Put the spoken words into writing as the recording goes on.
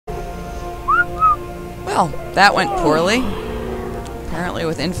Well, that went poorly. Apparently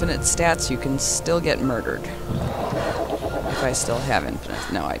with infinite stats you can still get murdered. If I still have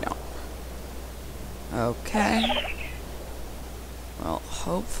infinite. No, I don't. Okay. Well,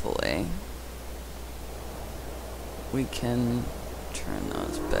 hopefully we can turn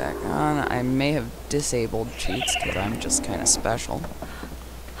those back on. I may have disabled cheats because I'm just kind of special.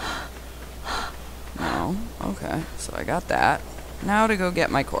 No. Okay. So I got that. Now to go get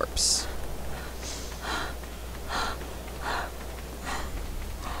my corpse.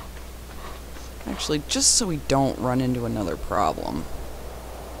 Actually, just so we don't run into another problem.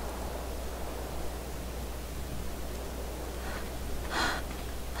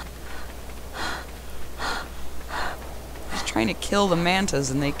 I was trying to kill the mantas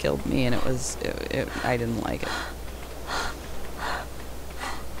and they killed me, and I didn't like it.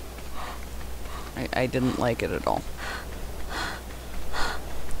 I didn't like it at all.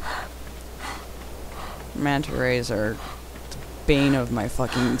 Manta rays are the bane of my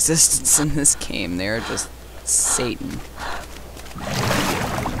fucking existence in this game. They're just Satan.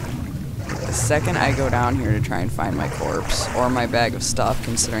 The second I go down here to try and find my corpse, or my bag of stuff,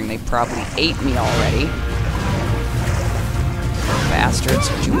 considering they probably ate me already. Bastards,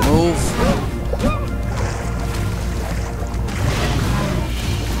 would you move?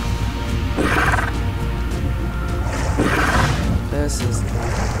 This is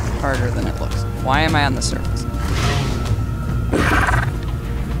harder than it looks. Why am I on the surface?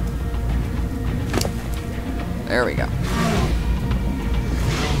 There we go.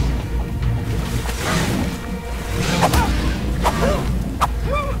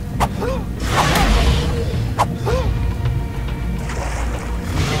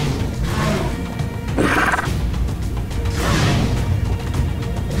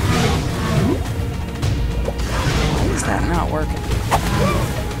 Why is that not working?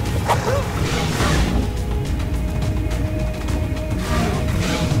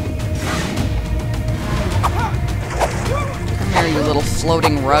 You little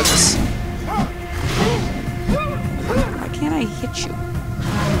floating rugs. Why can't I hit you?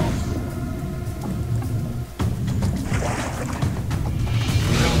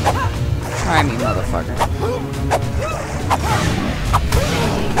 Try me, motherfucker.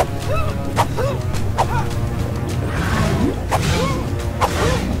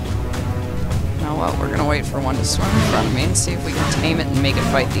 Now what? We're gonna wait for one to swim in front of me and see if we can tame it and make it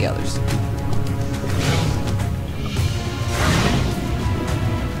fight the others.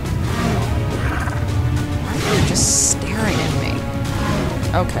 Just staring at me.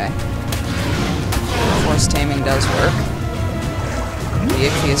 Okay. Force taming does work. The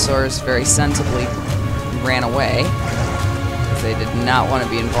ichthyosaurs very sensibly ran away, because they did not want to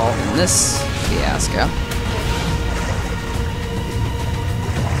be involved in this fiasco.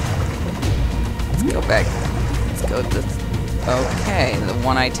 Let's go back. Let's go to the... Okay, the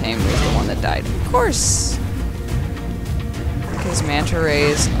one I tamed was the one that died. Of course! Because manta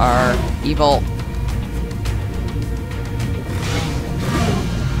rays are evil.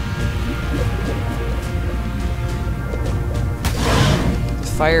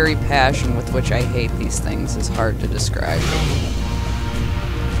 Fiery passion with which I hate these things is hard to describe.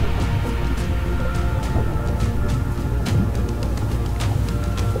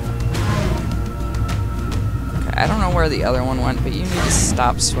 Okay, I don't know where the other one went, but you need to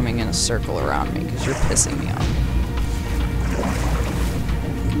stop swimming in a circle around me, because you're pissing me off.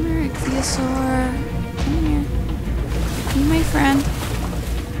 Come here, ichthyosaur. Come here. Be my friend.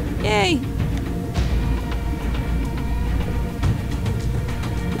 Yay!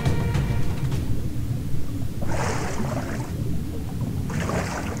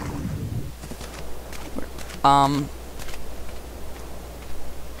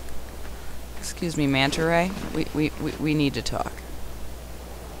 Excuse me, Manta Ray. We need to talk.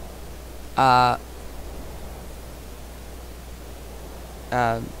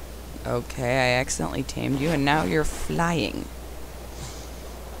 Okay, I accidentally tamed you, and now you're flying.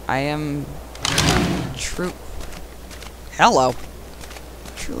 I am Hello.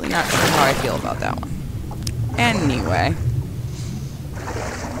 Truly not sure how I feel about that one. Anyway.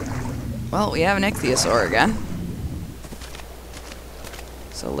 Well, we have an ichthyosaur again.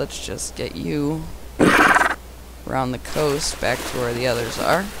 So let's just get you around the coast back to where the others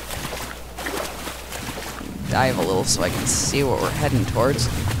are. Dive a little so I can see what we're heading towards.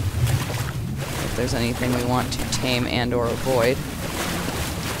 If there's anything we want to tame and or avoid.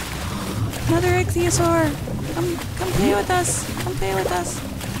 Another ichthyosaur! Come play with us! Come play with us!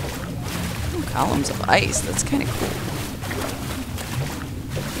 Oh, columns of ice. That's kind of cool.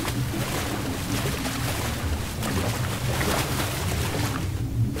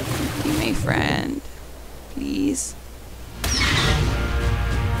 Be my friend. Please.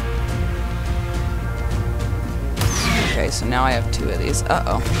 Okay, so now I have 2 of these.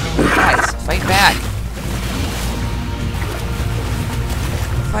 Uh-oh. Guys, fight back.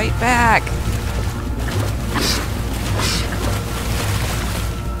 Fight back.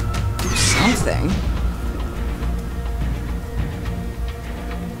 Do something.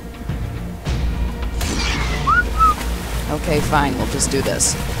 Okay, fine. We'll just do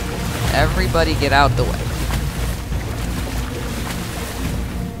this. Everybody get out the way.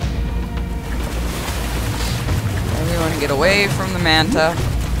 Everyone get away from the manta.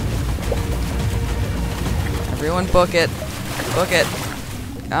 Everyone book it. Book it.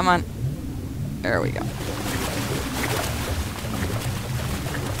 Come on. There we go.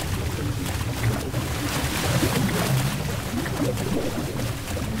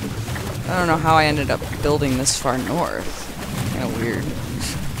 I don't know how I ended up building this far north. Kind of weird.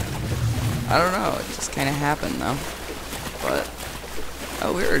 I don't know. It just kind of happened, though. But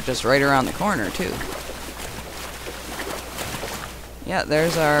oh, we were just right around the corner too. Yeah,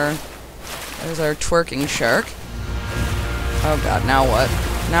 there's our twerking shark. Oh god, now what?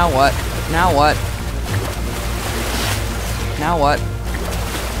 Now what? Now what? Now what?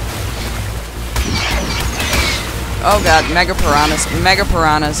 Oh god, mega piranhas. Mega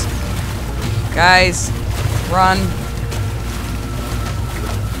piranhas. Guys, run.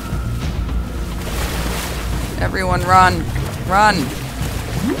 Everyone run. Run.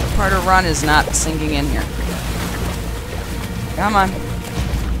 Part of run is not sinking in here. Come on.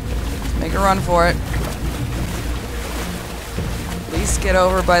 Make a run for it. At least get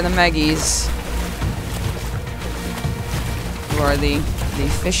over by the Meggies, who are the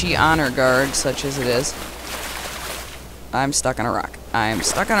fishy honor guard, such as it is. I'm stuck on a rock. I'm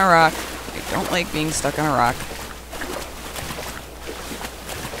stuck on a rock. I don't like being stuck on a rock.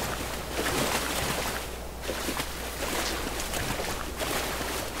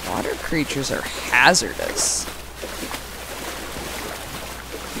 Water creatures are hazardous.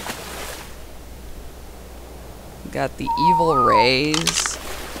 Got the evil rays.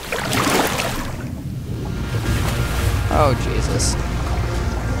 Oh, Jesus.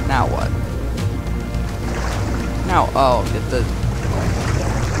 Now what? Now, oh, get the...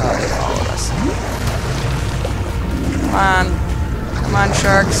 Oh, they followed us. Come on. Come on,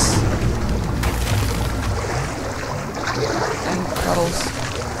 sharks. And Cuddles.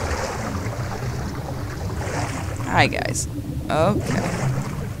 Hi, guys. Okay.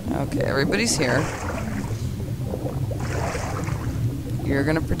 Okay, everybody's here. You're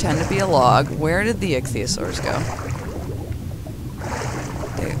gonna pretend to be a log. Where did the ichthyosaurs go?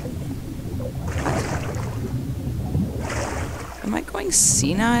 Am I going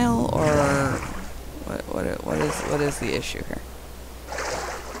senile, or what is the issue here?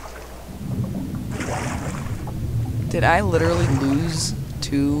 Did I literally lose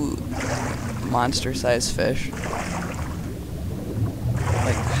 2 monster-sized fish?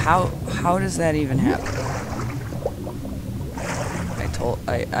 Like, how does that even happen?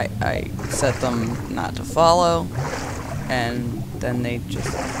 I set them not to follow, and then they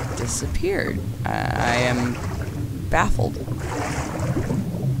just disappeared. I am baffled.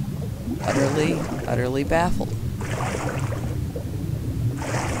 Utterly baffled.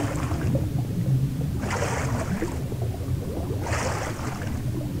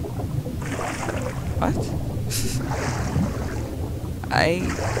 What?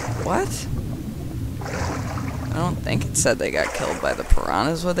 What? I don't think it said they got killed by the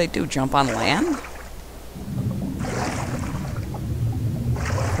piranhas. What'd they do? Jump on land?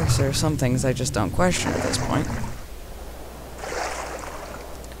 Of course, there are some things I just don't question at this point.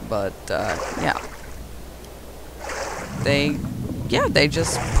 But, yeah. They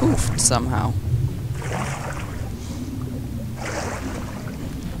just poofed somehow.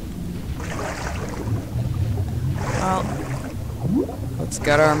 Well, let's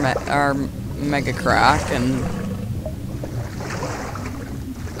get our Mega Croc and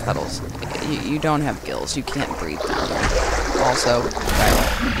Cuddles. You don't have gills. You can't breathe down there. Also, eat.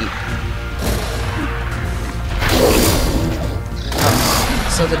 Oh,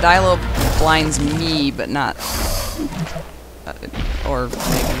 so the Dilo blinds me, but not... or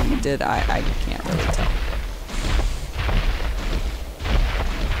maybe did I can't really tell.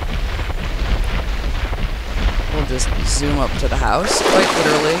 We'll just zoom up to the house, quite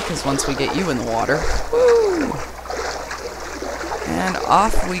literally, because once we get you in the water... Woo! And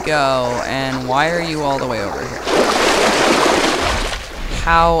off we go. And why are you all the way over here?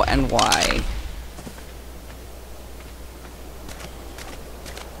 How and why?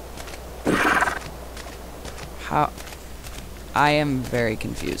 How? I am very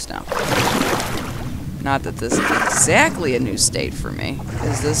confused now. Not that this is exactly a new state for me.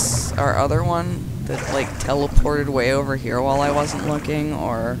 Is this our other one that, like, teleported way over here while I wasn't looking,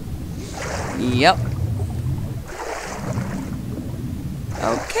 or... Yep.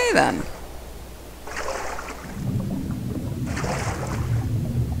 Okay, then.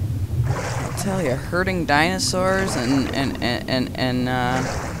 I'll tell you, herding dinosaurs and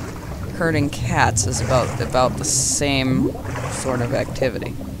herding cats is about the same sort of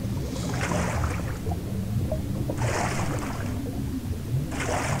activity.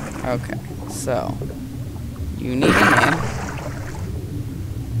 Okay, so you need a name.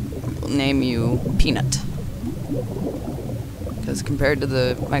 We'll name you Peanut. Because compared to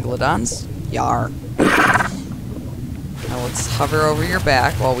the Megalodons, yar. Now let's hover over your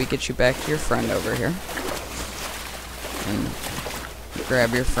back while we get you back to your friend over here. And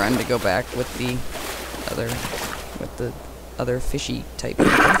grab your friend to go back with the other fishy type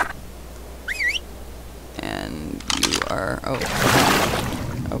people. And you are... Oh.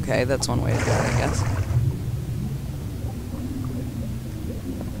 Okay, that's one way to do it, I guess.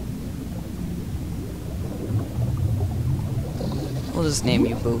 We'll just name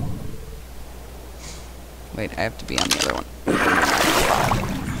you Boo. Wait, I have to be on the other one.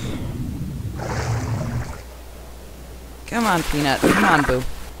 Come on, Peanut. Come on, Boo.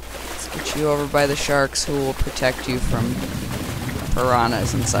 Let's get you over by the sharks who will protect you from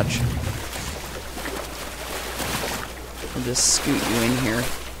piranhas and such. We'll just scoot you in here.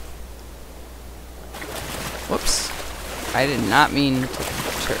 Whoops. I did not mean to...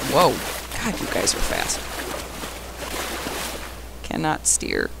 Whoa. God, you guys are fast. Cannot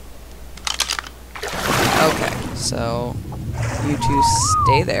steer. Okay, so you two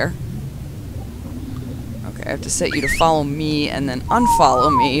stay there. Okay, I have to set you to follow me and then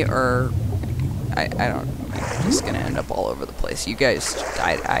unfollow me, or I don't... I'm just gonna end up all over the place. You guys...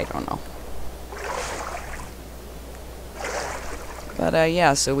 I don't know. But,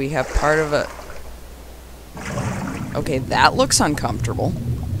 yeah, so we have part of a... Okay, that looks uncomfortable.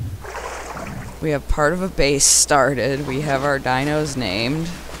 We have part of a base started. We have our dinos named.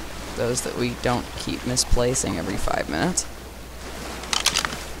 Those that we don't keep misplacing every 5 minutes.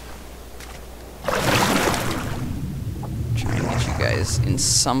 Trying to get you guys in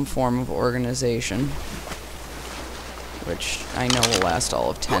some form of organization. Which I know will last all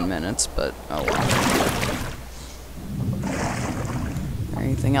of 10 minutes, but oh well.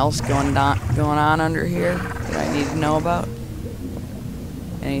 Anything else going on under here that I need to know about?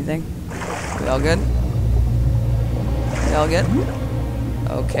 Anything? We all good? We all good?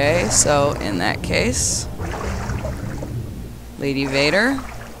 Okay, so in that case, Lady Vader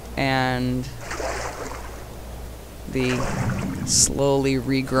and the slowly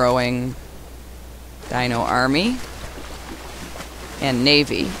regrowing Dino Army and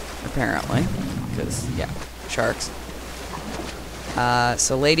Navy, apparently, because, yeah, sharks.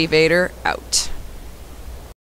 So Lady Vader, out.